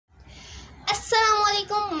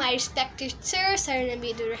Assalamualaikum, my respected Sir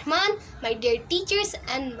Nabi Rahman, my dear teachers,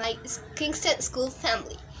 and my Kingston School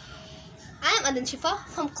family. I am Adan Shifa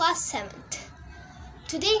from class 7th.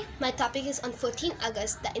 Today, my topic is on 14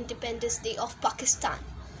 August, the Independence Day of Pakistan.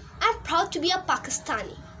 I am proud to be a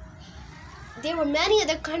Pakistani. There were many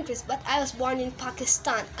other countries, but I was born in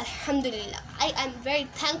Pakistan. Alhamdulillah. I am very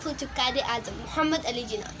thankful to Quaid-e-Azam Muhammad Ali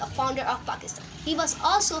Jinnah, the founder of Pakistan. He was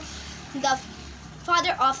also the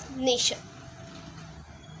father of nation.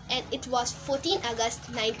 And it was 14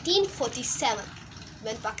 August 1947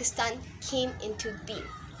 when Pakistan came into being.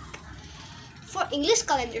 For English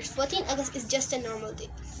calendars, 14 August is just a normal day,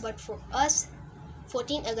 but for us,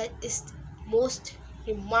 14 August is the most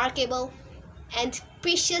remarkable and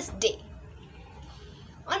precious day.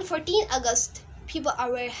 On 14 August, people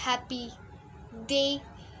are very happy. They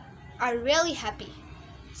are really happy.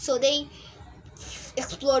 So they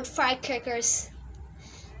explode firecrackers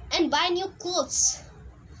and buy new clothes.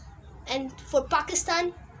 And for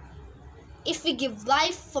Pakistan, if we give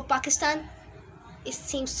life for Pakistan, it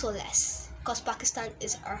seems so less, because Pakistan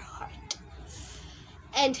is our heart.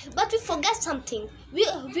 But we forget something. We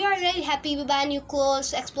are really happy. We buy new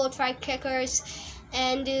clothes, explode firecrackers,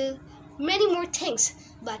 and many more things.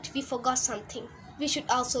 But we forgot something. We should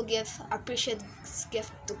also give a precious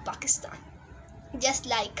gift to Pakistan. Just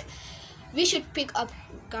like we should pick up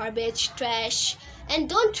garbage, trash, and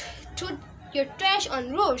don't throw your trash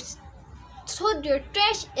on roads. Throw your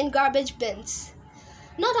trash in garbage bins,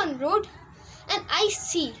 not on road. And I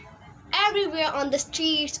see everywhere on the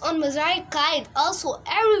streets, on Mazar-e Quaid, also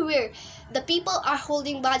everywhere, the people are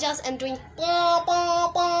holding bajas and doing pa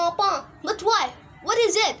pa pa pa. But why? What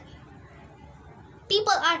is it?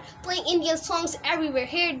 People are playing Indian songs everywhere,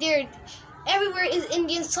 here, there, everywhere is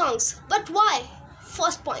Indian songs. But why?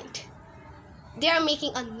 First point, they are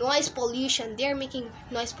making a noise pollution. They are making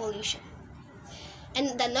noise pollution.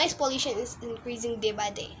 And the noise pollution is increasing day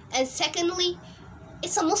by day. And secondly,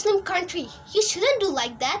 it's a Muslim country. You shouldn't do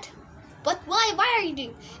like that. But why? Why are you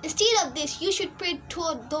doing? Instead of this, you should pray 2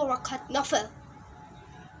 rakat nafil.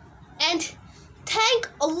 And thank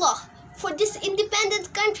Allah for this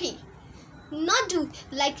independent country. Not do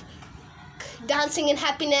like dancing in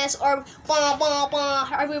happiness or pa pa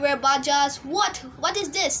pa everywhere bajas. What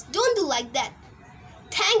is this? Don't do like that.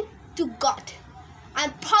 Thank to God.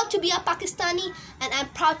 I'm proud to be a Pakistani, and I'm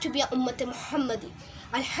proud to be a Ummat Muhammadi.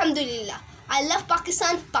 Alhamdulillah. I love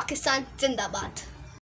Pakistan. Pakistan Zindabad.